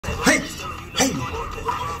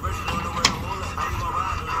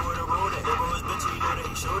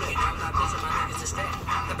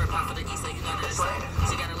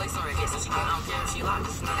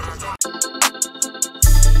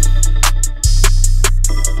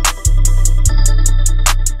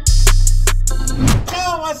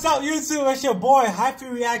What's up, YouTube? It's your boy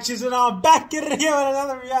Hyphiereactions, and I'm back in here with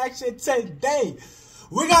another reaction today.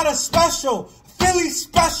 We got a special, Philly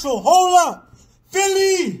special. Hold up,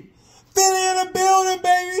 Philly in the building,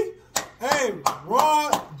 baby. Hey,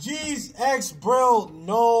 RAUD, G's, X, Bril,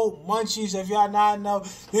 no Munchies. If y'all not know,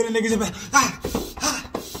 they the niggas that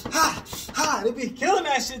they be killing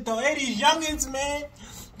that shit though. Hey, these youngins, man.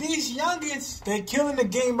 These youngins, they killing the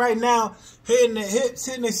game right now. Hitting the hips,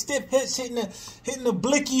 hitting the stiff hits, hitting the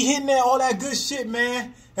blicky, hitting that, all that good shit,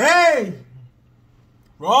 man. Hey!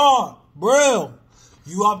 RAUD, Bril,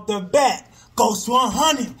 you up the bat. Ghost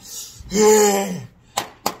 100. Yeah.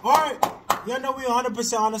 Alright. Y'all know we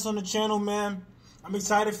 100% honest on the channel, man. I'm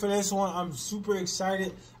excited for this one. I'm super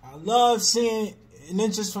excited. I love seeing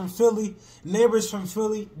ninjas from Philly, neighbors from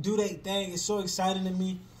Philly do their thing. It's so exciting to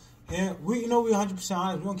me. And we 100%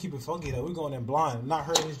 honest. We're gonna keep it funky though. We're going in blind. I'm not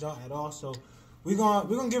hurting this joint at all. So we're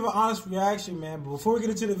gonna give an honest reaction, man. But before we get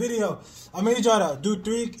into the video, I made y'all to do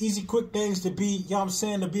 3 easy, quick things to be, you know what I'm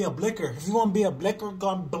saying, to be a blicker. If you wanna be a blicker,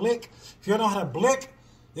 gonna blick. If you don't know how to blick,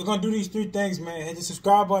 you're gonna do these 3 things, man. Hit the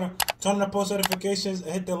subscribe button, turn on the post notifications,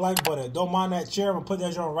 and hit the like button. Don't mind that chair. I'm gonna put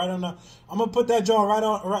that joint right on the. I'm gonna put that joint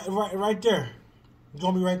right there. It's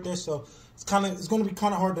gonna be right there. So it's gonna be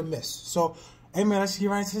kind of hard to miss. So. Hey man, let's get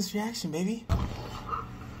right into this reaction, baby.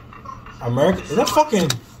 America, is that fucking,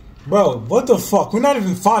 bro? What the fuck? We're not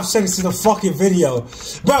even 5 seconds to the fucking video,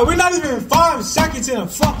 bro. We're not even 5 seconds in the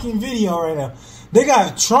fucking video right now. They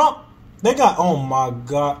got Trump. They got, oh my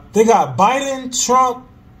god, they got Biden, Trump,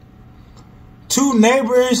 2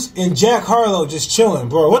 neighbors, and Jack Harlow just chilling,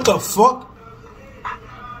 bro. What the fuck?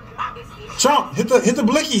 Trump, hit the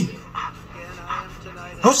blicky.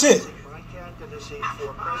 Oh shit.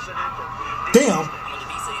 Damn.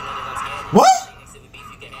 What?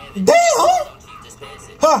 Damn.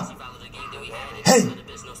 Huh.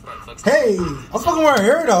 Hey. I'm fucking wearing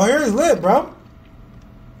hair though. Her hair is lit, bro.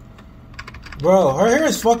 Bro, her hair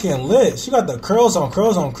is fucking lit. She got the curls on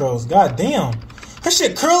curls on curls. God damn. Her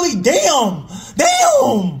shit curly. Damn.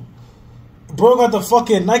 Damn. Bro got the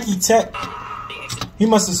fucking Nike Tech. He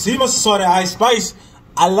must have saw that Ice Spice.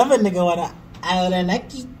 I love a nigga with a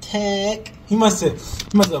Nike Tech. He must have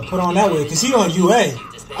put on that way, because he on UA.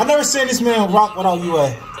 I never seen this man rock without UA.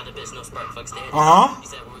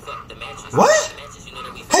 What?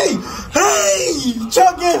 Hey!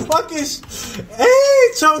 Chuck getting fucking...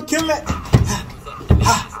 Hey! Chuck killing...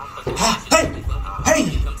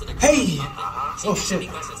 Hey! Oh shit.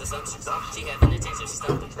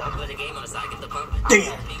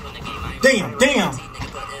 Damn!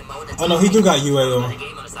 Oh no, he do got UA on.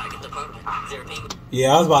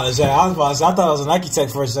 Yeah, I was about to say, I thought it was a Nike Tech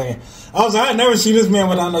for a second. I was like, I never seen this man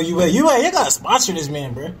without no UA. UA, you gotta sponsor this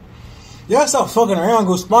man, bro. You gotta stop fucking around,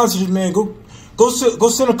 go sponsor this man. Go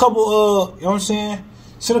send a couple, you know what I'm saying?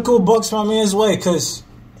 Send a couple bucks my man's way, cause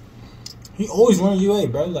he always run UA,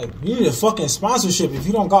 bro. Like, you need a fucking sponsorship if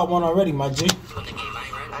you don't got one already, my G.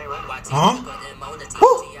 Huh?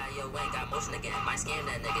 Woo.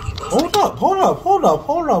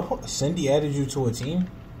 Hold up. Cindy added you to a team?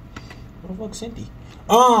 What the fuck, Cindy?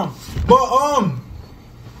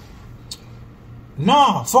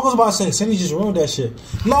 Nah, fuck was about to say. Cindy just ruined that shit.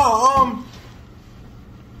 Nah,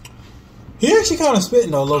 he actually kind of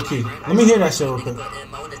spitting though, low key. Let me hear that shit real quick.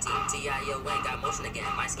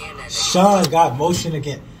 Sean got motion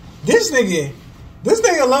again. This nigga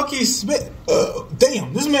low key spit.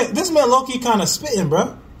 Damn, this man low key kind of spitting,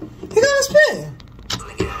 bro. He kind of spitting.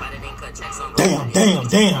 Damn. Hey.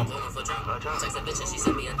 Damn.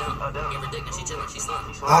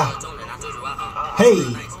 Hey.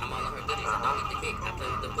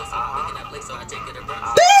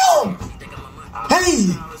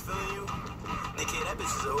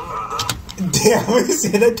 Damn, he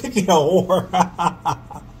said that dick in a whore.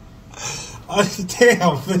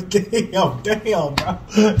 Damn, bro.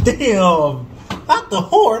 Damn. Not the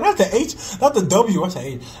whore, not the H, not the W, what's the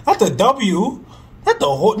H? Not the W. Not the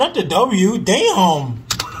whore, not the W. Damn.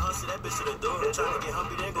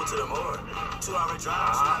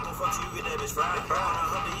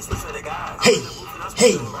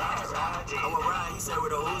 Hey.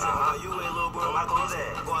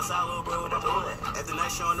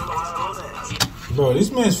 Bro,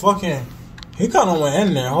 this man's fucking. He kind of went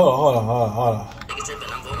in there. Hold on.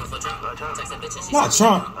 Not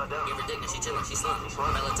Trump.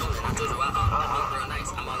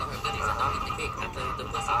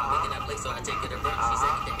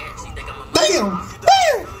 Damn.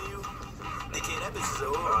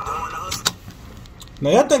 Now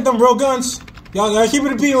y'all think them real guns? Y'all keep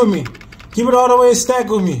it a beat with me. Keep it all the way stack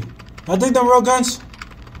with me. Y'all think them real guns?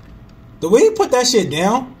 The way he put that shit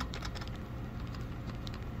down,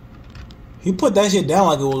 he put that shit down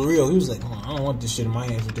like it was real. He was like, oh, I don't want this shit in my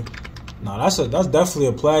hands. No, that's definitely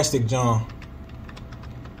a plastic John.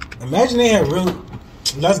 Imagine they had real.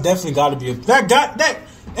 That's definitely got to be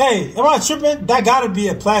Hey, am I tripping? That got to be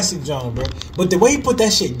a plastic John, bro. But the way he put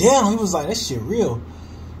that shit down, he was like, that shit real.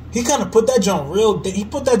 He kind of put that John real. He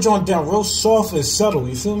put that John down real soft and subtle.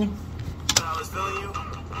 You feel me?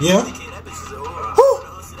 Yeah.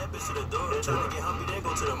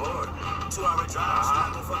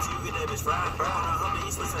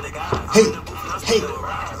 Hey.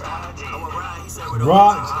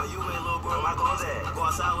 RAUD.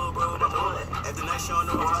 Hey.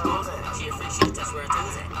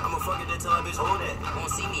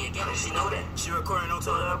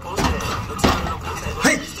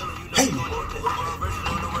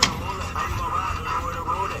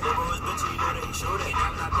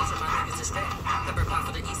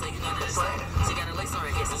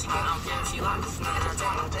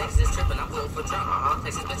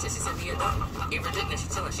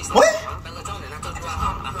 What?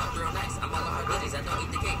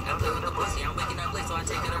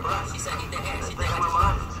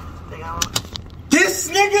 This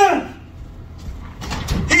nigga,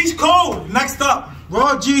 he's cold. Next up,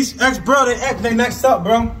 RAUD G's ex Bril. They next up,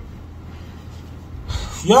 bro.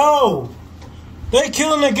 Yo, they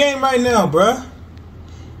killing the game right now, bro.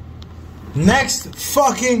 Next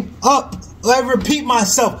fucking up. Let me repeat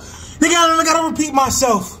myself. Nigga, I gotta repeat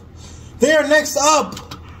myself. They're next up.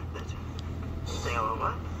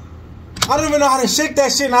 I don't even know how to shake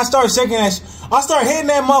that shit, and I start shaking that shit. I start hitting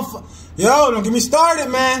that motherfucker. Yo, don't get me started,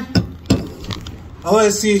 man. I let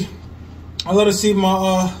us see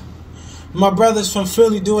my brothers from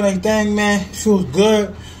Philly doing their thing, man. Feels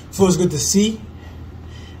good. Feels good to see.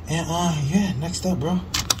 And yeah, next up, bro.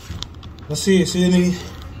 Let's see any.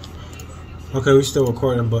 Okay, we still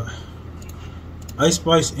recording, but Ice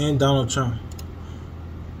Spice and Donald Trump.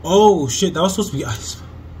 Oh shit, that was supposed to be Ice.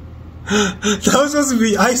 That was supposed to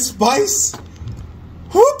be Ice Spice?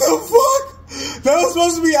 What the fuck? That was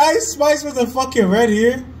supposed to be Ice Spice with the fucking red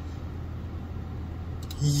here?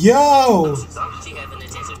 Yo!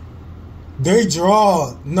 They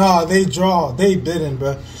draw. Nah, they draw. They didn't,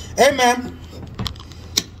 bro. Hey, man.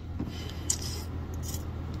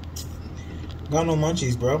 Got no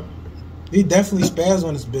munchies, bro. He definitely spaz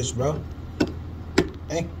on this bitch, bro.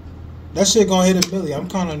 Hey. That shit gonna hit a milli. I'm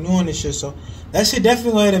kind of new on this shit, so that shit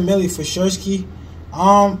definitely gonna hit a milli for sure, ski.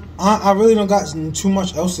 I really don't got too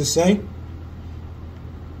much else to say.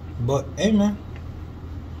 But hey, man,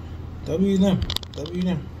 W them.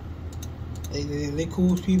 They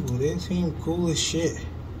cool people. They seem cool as shit.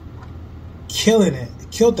 Killing it.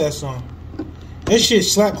 Killed that song. That shit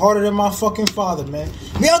slapped harder than my fucking father, man.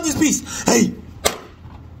 Me out this piece. Hey,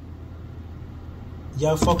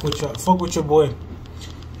 y'all fuck with your boy.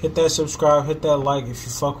 Hit that subscribe, hit that like if you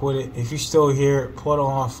fuck with it. If you still here, put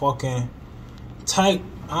on fucking type.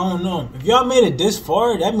 I don't know. If y'all made it this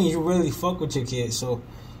far, that means you really fuck with your kids. So,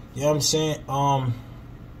 you know what I'm saying? I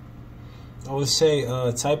would say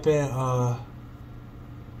type in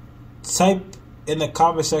the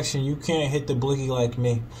comment section. You can't hit the blicky like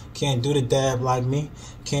me. Can't do the dab like me.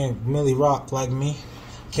 Can't Millie rock like me.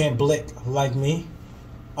 Can't blick like me.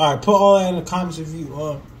 Alright, put all that in the comments if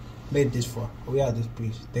you made it this far. We out this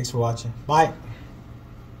piece. Thanks for watching. Bye.